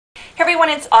everyone,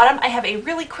 it's Autumn. I have a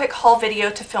really quick haul video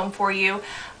to film for you.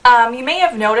 You may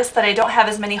have noticed that I don't have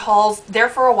as many hauls. There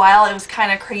for a while it was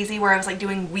kind of crazy where I was like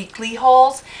doing weekly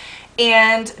hauls,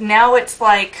 and now it's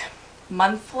like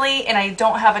monthly and I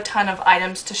don't have a ton of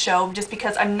items to show just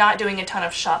because I'm not doing a ton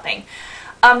of shopping.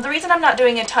 The reason I'm not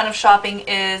doing a ton of shopping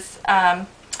is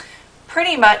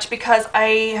pretty much because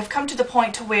I have come to the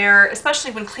point to where,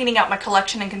 especially when cleaning out my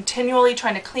collection and continually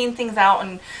trying to clean things out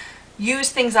and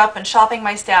use things up and shopping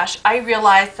my stash, I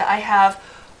realized that I have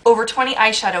over 20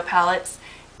 eyeshadow palettes,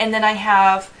 and then I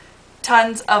have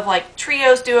tons of like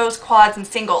trios, duos, quads, and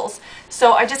singles.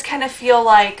 So I just kind of feel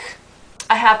like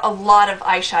I have a lot of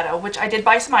eyeshadow, which I did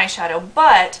buy some eyeshadow,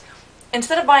 but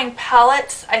instead of buying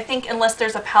palettes, I think unless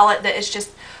there's a palette that is just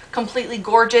completely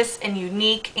gorgeous and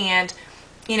unique and,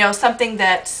 you know, something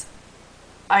that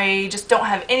I just don't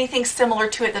have anything similar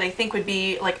to it that I think would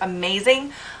be like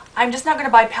amazing, I'm just not going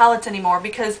to buy palettes anymore,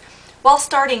 because while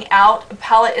starting out, a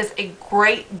palette is a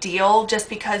great deal just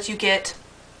because you get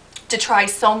to try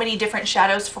so many different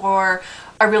shadows for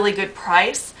a really good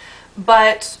price.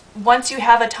 But once you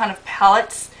have a ton of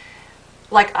palettes,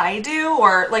 like I do,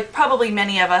 or like probably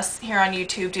many of us here on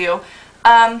YouTube do,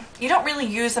 you don't really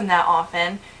use them that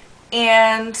often.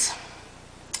 And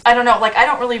I don't know, like I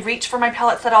don't really reach for my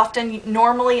palettes that often.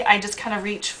 Normally I just kind of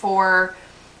reach for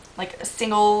like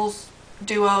singles,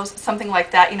 duos, something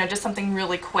like that, you know, just something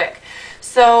really quick.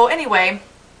 So anyway,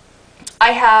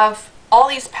 I have all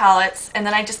these palettes, and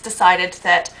then I just decided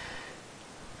that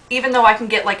even though I can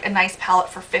get like a nice palette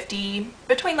for between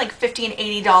like $50 and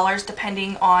 $80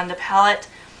 depending on the palette,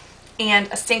 and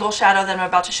a single shadow that I'm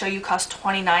about to show you costs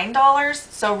 $29,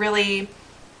 so really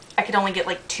I could only get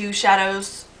like 2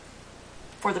 shadows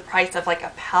for the price of like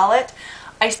a palette,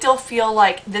 I still feel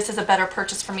like this is a better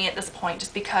purchase for me at this point,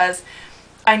 just because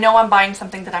I know I'm buying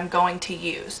something that I'm going to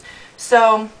use.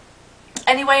 So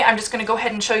anyway, I'm just going to go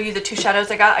ahead and show you the 2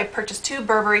 shadows I got. I purchased 2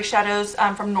 Burberry shadows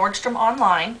from Nordstrom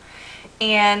online,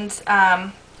 and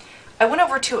I went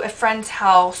over to a friend's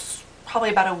house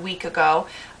probably about a week ago.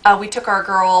 We took our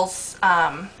girls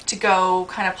to go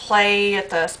kind of play at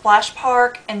the splash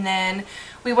park, and then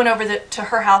we went over to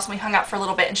her house and we hung out for a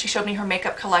little bit, and she showed me her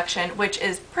makeup collection, which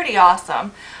is pretty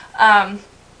awesome.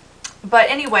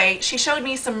 But anyway, she showed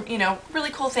me some, you know,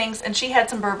 really cool things, and she had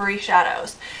some Burberry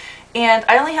shadows. And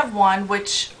I only have one,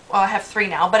 which, well, I have 3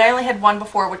 now, but I only had one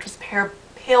before, which was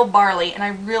Pale Barley, and I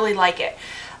really like it.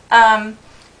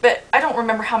 But I don't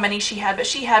remember how many she had, but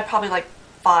she had probably like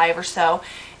 5 or so.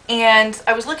 And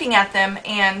I was looking at them,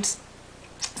 and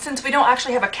since we don't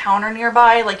actually have a counter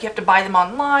nearby, like you have to buy them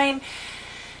online,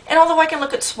 and although I can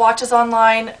look at swatches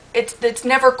online, it's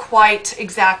never quite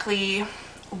exactly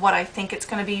what I think it's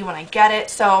going to be when I get it.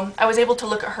 So I was able to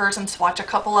look at hers and swatch a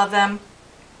couple of them.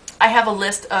 I have a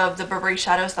list of the Burberry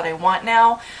shadows that I want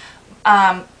now,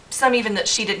 some even that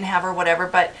she didn't have or whatever,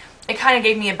 but it kind of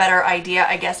gave me a better idea,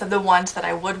 I guess, of the ones that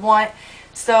I would want.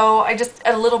 So I just,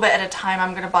 a little bit at a time,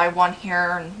 I'm going to buy one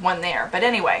here and one there. But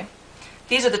anyway,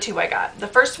 these are the 2 I got. The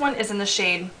first one is in the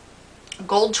shade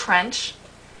Gold Trench,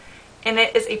 and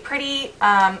it is a pretty,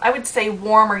 I would say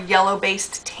warm or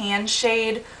yellow-based tan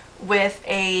shade with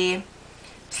a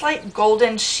slight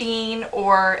golden sheen,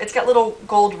 or it's got little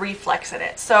gold reflex in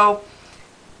it. So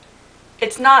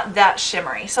it's not that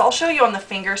shimmery. So I'll show you on the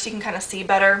finger so you can kind of see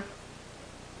better.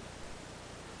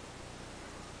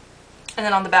 And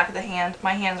then on the back of the hand,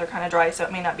 my hands are kind of dry, so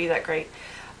it may not be that great.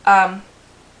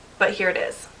 But here it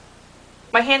is.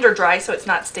 My hands are dry, so it's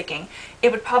not sticking.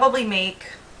 It would probably make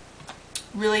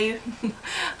really,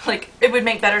 like, it would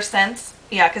make better sense.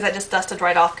 Yeah, because I just dusted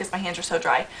right off because my hands are so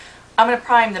dry. I'm going to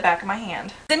prime the back of my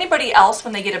hand. Does anybody else,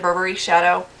 when they get a Burberry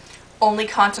shadow, only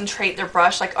concentrate their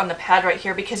brush like on the pad right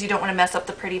here because you don't want to mess up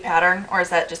the pretty pattern, or is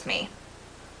that just me?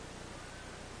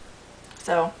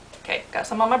 So, okay, got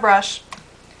some on my brush.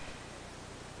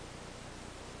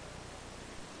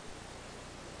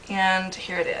 And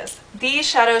here it is. These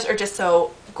shadows are just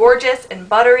so gorgeous and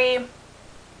buttery,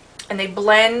 and they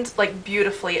blend like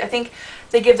beautifully. I think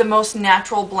they give the most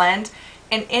natural blend.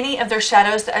 And any of their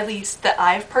shadows, at least that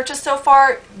I've purchased so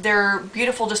far, they're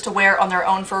beautiful just to wear on their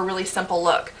own for a really simple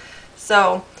look.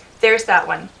 So there's that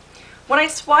one. When I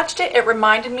swatched it, it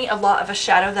reminded me a lot of a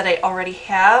shadow that I already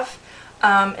have.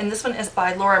 And this one is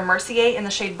by Mercier in the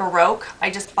shade Baroque. I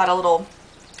just bought a little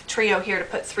trio here to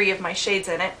put 3 of my shades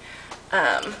in it.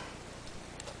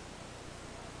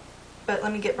 But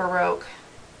let me get Baroque.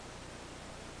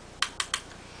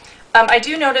 I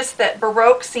do notice that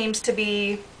Baroque seems to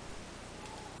be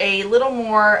a little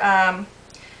more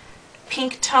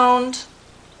pink toned,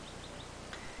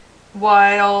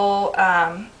 while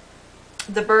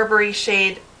the Burberry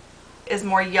shade is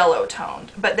more yellow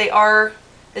toned, but they are,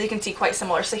 as you can see, quite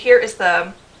similar. So here is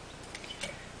the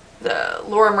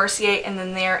Laura Mercier, and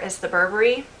then there is the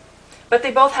Burberry. But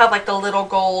they both have like the little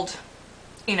gold,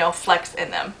 you know, flecks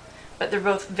in them. But they're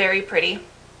both very pretty.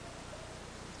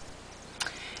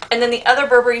 And then the other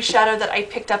Burberry shadow that I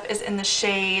picked up is in the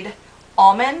shade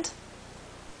Almond.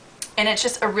 And it's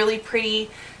just a really pretty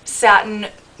satin,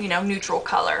 you know, neutral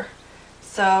color.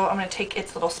 So I'm going to take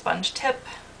its little sponge tip.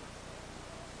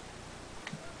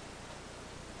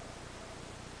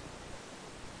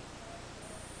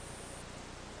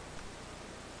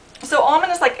 So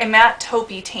Almond is like a matte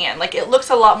taupey tan. Like it looks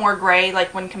a lot more gray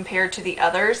like when compared to the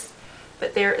others.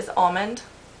 But there is Almond.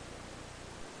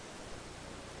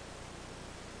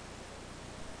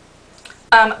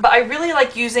 But I really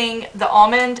like using the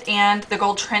Almond and the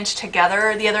Gold Trench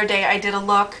together. The other day I did a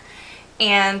look,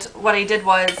 and what I did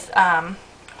was,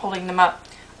 holding them up,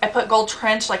 I put Gold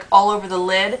Trench like all over the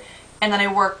lid, and then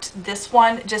I worked this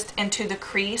one just into the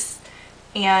crease,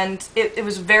 and it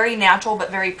was very natural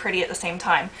but very pretty at the same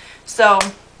time. So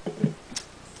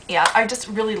yeah, I just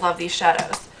really love these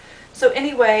shadows. So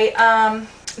anyway,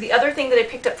 the other thing that I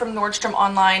picked up from Nordstrom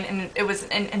online, and it was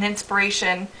an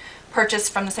inspiration purchase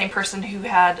from the same person who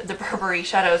had the Burberry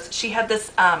shadows. She had this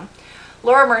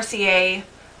Laura Mercier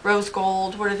rose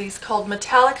gold, what are these called,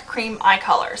 metallic cream eye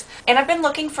colors. And I've been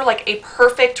looking for like a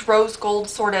perfect rose gold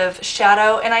sort of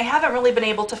shadow, and I haven't really been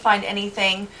able to find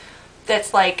anything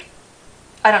that's like,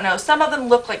 I don't know, some of them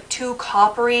look like too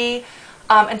coppery,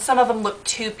 and some of them look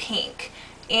too pink.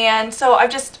 And so I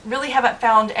just really haven't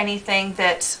found anything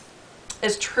that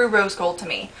is true rose gold to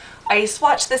me. I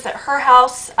swatched this at her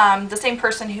house, the same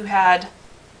person who had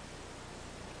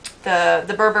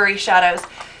the Burberry shadows.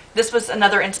 This was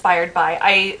another inspired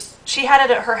by. She had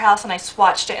it at her house and I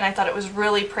swatched it and I thought it was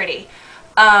really pretty.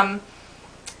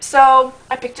 So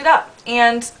I picked it up,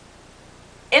 and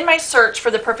in my search for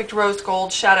the perfect rose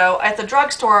gold shadow at the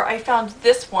drugstore I found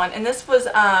this one, and this was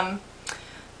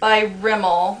by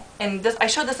Rimmel, and this I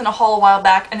showed this in a haul a while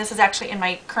back, and this is actually in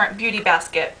my current beauty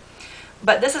basket.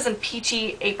 But this is in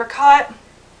Peachy Apricot,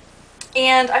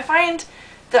 and I find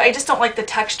that I just don't like the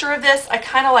texture of this. I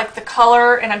kind of like the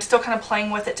color, and I'm still kind of playing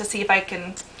with it to see if I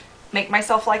can make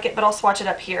myself like it, but I'll swatch it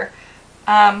up here.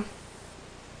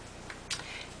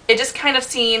 It just kind of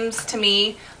seems to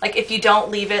me like if you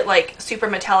don't leave it like super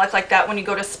metallic like that, when you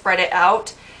go to spread it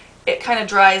out, it kind of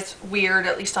dries weird,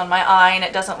 at least on my eye, and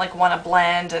it doesn't like want to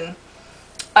blend, and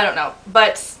I don't know.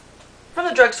 But from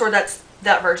the drugstore, that's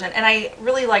that version, and I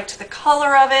really liked the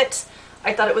color of it.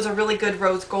 I thought it was a really good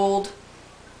rose gold,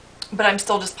 but I'm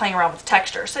still just playing around with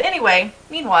texture. So anyway,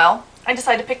 meanwhile, I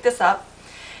decided to pick this up,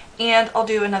 and I'll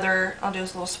do a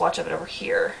little swatch of it over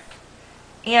here.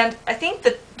 And I think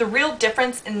that the real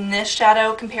difference in this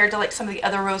shadow compared to like some of the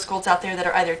other rose golds out there that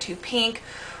are either too pink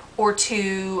or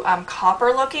too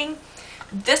copper looking,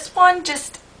 this one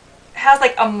just has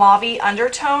like a mauve-y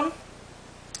undertone,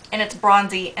 and it's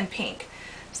bronzy and pink.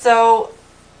 So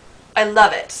I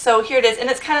love it. So here it is, and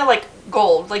it's kind of like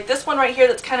gold. Like this one right here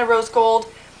that's kind of rose gold.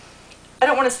 I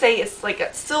don't want to say it's like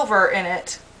a silver in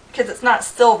it, because it's not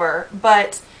silver,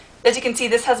 but as you can see,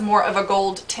 this has more of a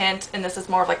gold tint, and this is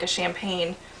more of like a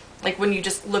champagne, like when you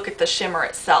just look at the shimmer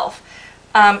itself.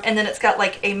 And then it's got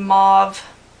like a mauve,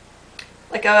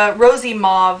 like a rosy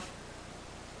mauve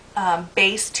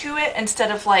base to it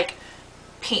instead of like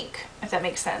pink, if that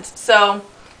makes sense. So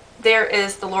there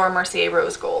is the Laura Mercier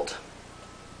Rose Gold.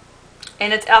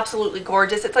 And it's absolutely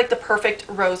gorgeous. It's like the perfect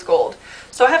rose gold.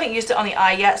 So I haven't used it on the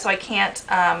eye yet, so I can't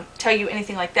tell you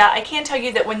anything like that. I can tell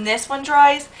you that when this one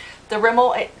dries, the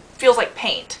Rimmel, it feels like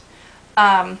paint.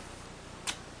 I'm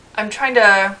trying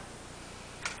to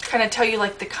kind of tell you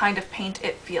like the kind of paint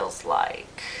it feels like.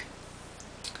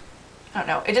 I don't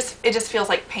know. It just feels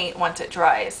like paint once it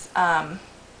dries.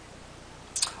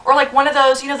 Or like one of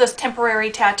those, you know, those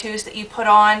temporary tattoos that you put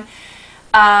on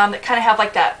that kind of have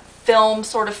like that film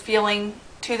sort of feeling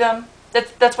to them.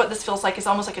 That's what this feels like. It's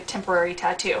almost like a temporary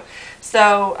tattoo.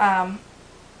 So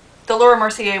the Laura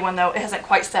Mercier one, though, it hasn't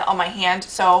quite set on my hand,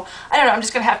 so I don't know. I'm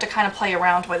just going to have to kind of play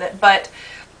around with it. But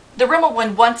the Rimmel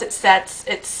one, once it sets,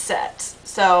 it's set.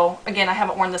 So again, I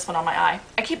haven't worn this one on my eye.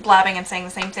 I keep blabbing and saying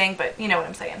the same thing, but you know what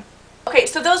I'm saying. Okay,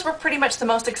 so those were pretty much the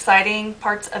most exciting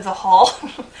parts of the haul.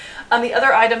 The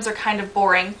other items are kind of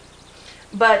boring,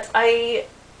 but I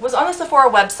was on the Sephora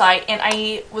website, and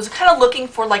I was kind of looking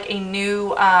for like a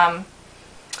new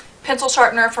pencil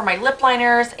sharpener for my lip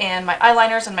liners and my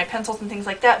eyeliners and my pencils and things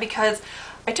like that, because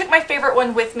I took my favorite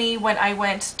one with me when I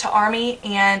went to Army,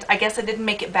 and I guess I didn't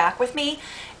make it back with me.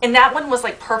 And that one was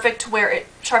like perfect, where it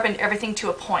sharpened everything to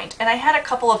a point. And I had a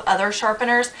couple of other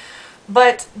sharpeners,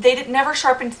 but they never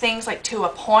sharpened things like to a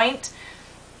point.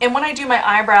 And when I do my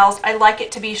eyebrows, I like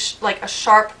it to be like a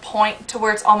sharp point to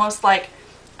where it's almost like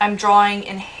I'm drawing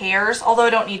in hairs, although I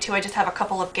don't need to, I just have a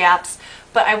couple of gaps.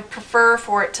 But I would prefer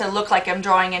for it to look like I'm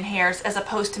drawing in hairs as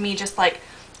opposed to me just like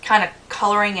kind of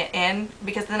coloring it in,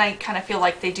 because then I kind of feel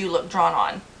like they do look drawn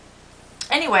on.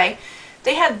 Anyway,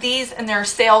 they had these in their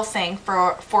sale thing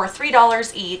for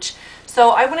 $3 each. So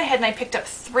I went ahead and I picked up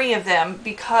 3 of them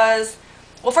because,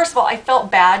 well, first of all, I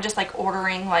felt bad just like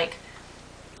ordering like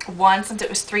one since it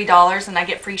was $3 and I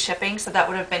get free shipping, so that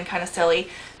would have been kind of silly.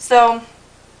 So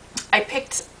I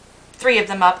picked 3 of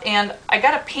them up, and I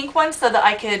got a pink one so that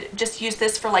I could just use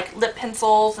this for like lip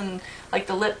pencils and like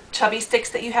the lip chubby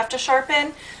sticks that you have to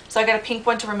sharpen. So I got a pink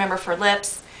one to remember for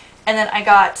lips, and then I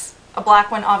got a black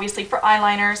one obviously for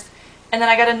eyeliners, and then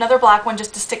I got another black one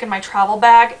just to stick in my travel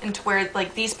bag, and to where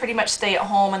like these pretty much stay at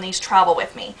home and these travel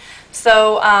with me.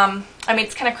 So I mean,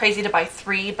 it's kind of crazy to buy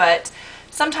 3, but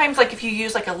sometimes like if you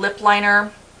use like a lip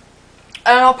liner,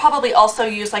 and I'll probably also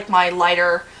use like my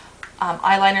lighter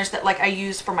eyeliners that like I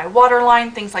use for my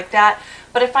waterline, things like that.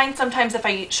 But I find sometimes if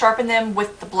I sharpen them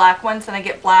with the black ones, then I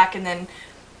get black and then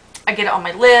I get it on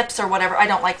my lips or whatever. I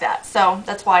don't like that. So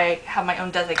that's why I have my own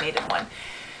designated one.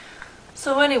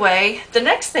 So anyway, the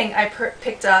next thing I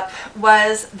picked up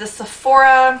was the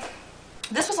Sephora.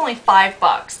 This was only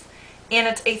 $5, and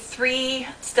it's a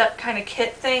 3-step kind of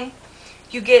kit thing.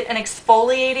 You get an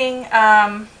exfoliating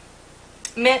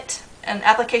mitt, an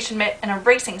application mitt, and a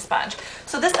erasing sponge.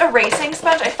 So this erasing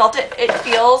sponge, I felt it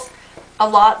feels a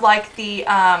lot like the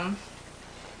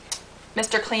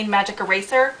Mr. Clean Magic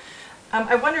Eraser.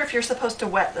 I wonder if you're supposed to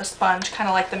wet the sponge kind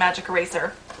of like the Magic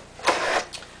Eraser.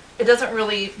 It doesn't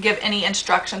really give any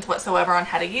instructions whatsoever on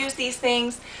how to use these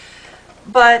things,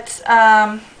 but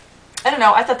I don't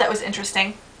know, I thought that was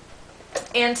interesting.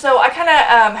 And so I kind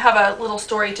of have a little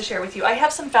story to share with you. I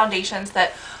have some foundations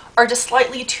that are just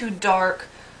slightly too dark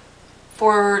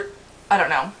for, I don't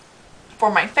know,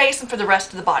 for my face and for the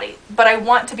rest of the body, but I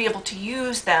want to be able to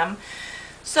use them.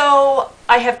 So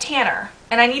I have tanner,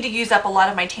 and I need to use up a lot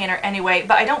of my tanner anyway,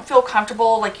 but I don't feel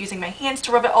comfortable like using my hands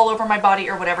to rub it all over my body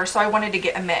or whatever, so I wanted to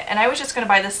get a mitt. And I was just going to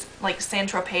buy this like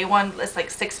Saint-Tropez one. It's like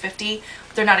 $6.50.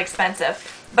 They're not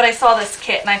expensive, but I saw this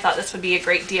kit and I thought this would be a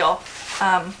great deal.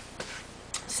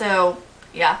 So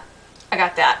yeah, I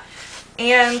got that.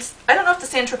 And I don't know if the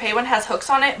Saint-Tropez one has hooks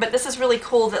on it, but this is really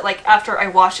cool that like after I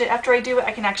wash it, after I do it,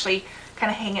 I can actually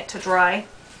kind of hang it to dry.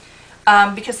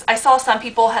 Because I saw some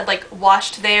people had like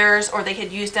washed theirs, or they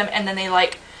had used them and then they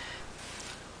like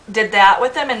did that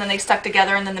with them and then they stuck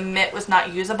together and then the mitt was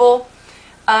not usable.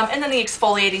 And then the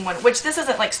exfoliating one, which this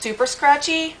isn't like super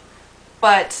scratchy,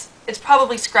 but it's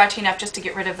probably scratchy enough just to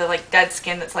get rid of the like dead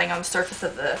skin that's laying on the surface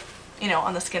of the, you know,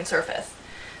 on the skin surface.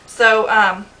 So,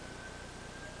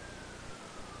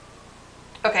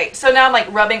 okay, so now I'm like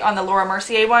rubbing on the Laura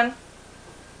Mercier one,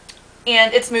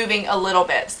 and it's moving a little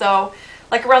bit. So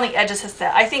like around the edges has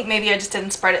set. I think maybe I just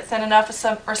didn't spread it thin enough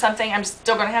or something. I'm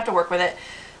still going to have to work with it.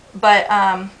 But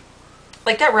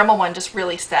like that Rimmel one just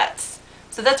really sets.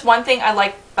 So that's one thing I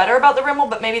like better about the Rimmel,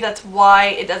 but maybe that's why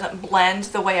it doesn't blend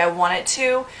the way I want it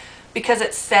to, because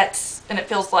it sets and it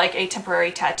feels like a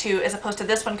temporary tattoo, as opposed to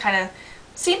this one kind of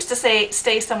seems to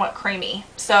stay somewhat creamy.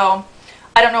 So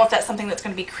I don't know if that's something that's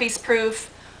going to be crease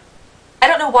proof. I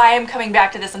don't know why I'm coming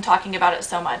back to this and talking about it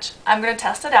so much. I'm going to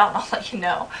test it out and I'll let you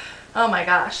know. Oh my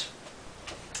gosh.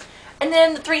 And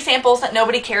then the 3 samples that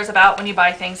nobody cares about when you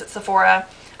buy things at Sephora.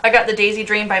 I got the Daisy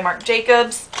Dream by Marc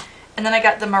Jacobs. And then I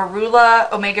got the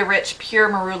Marula Omega Rich Pure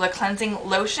Marula Cleansing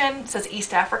Lotion. It says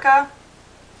East Africa.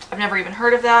 I've never even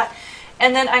heard of that.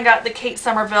 And then I got the Kate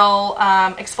Somerville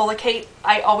Exfoliate.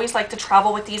 I always like to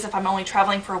travel with these if I'm only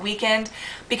traveling for a weekend,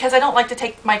 because I don't like to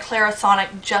take my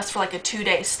Clarisonic just for like a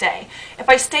 2-day stay. If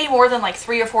I stay more than like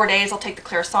 3 or 4 days, I'll take the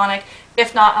Clarisonic.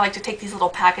 If not, I like to take these little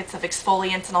packets of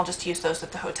exfoliants and I'll just use those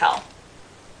at the hotel.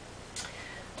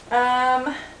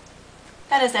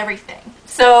 That is everything.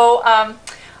 So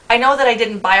I know that I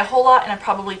didn't buy a whole lot and I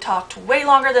probably talked way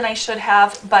longer than I should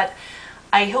have, but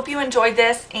I hope you enjoyed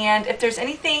this, and if there's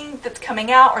anything that's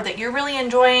coming out or that you're really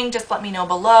enjoying, just let me know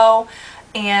below,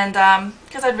 and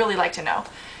because I'd really like to know.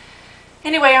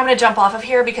 Anyway, I'm going to jump off of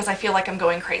here because I feel like I'm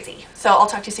going crazy. So I'll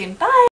talk to you soon. Bye!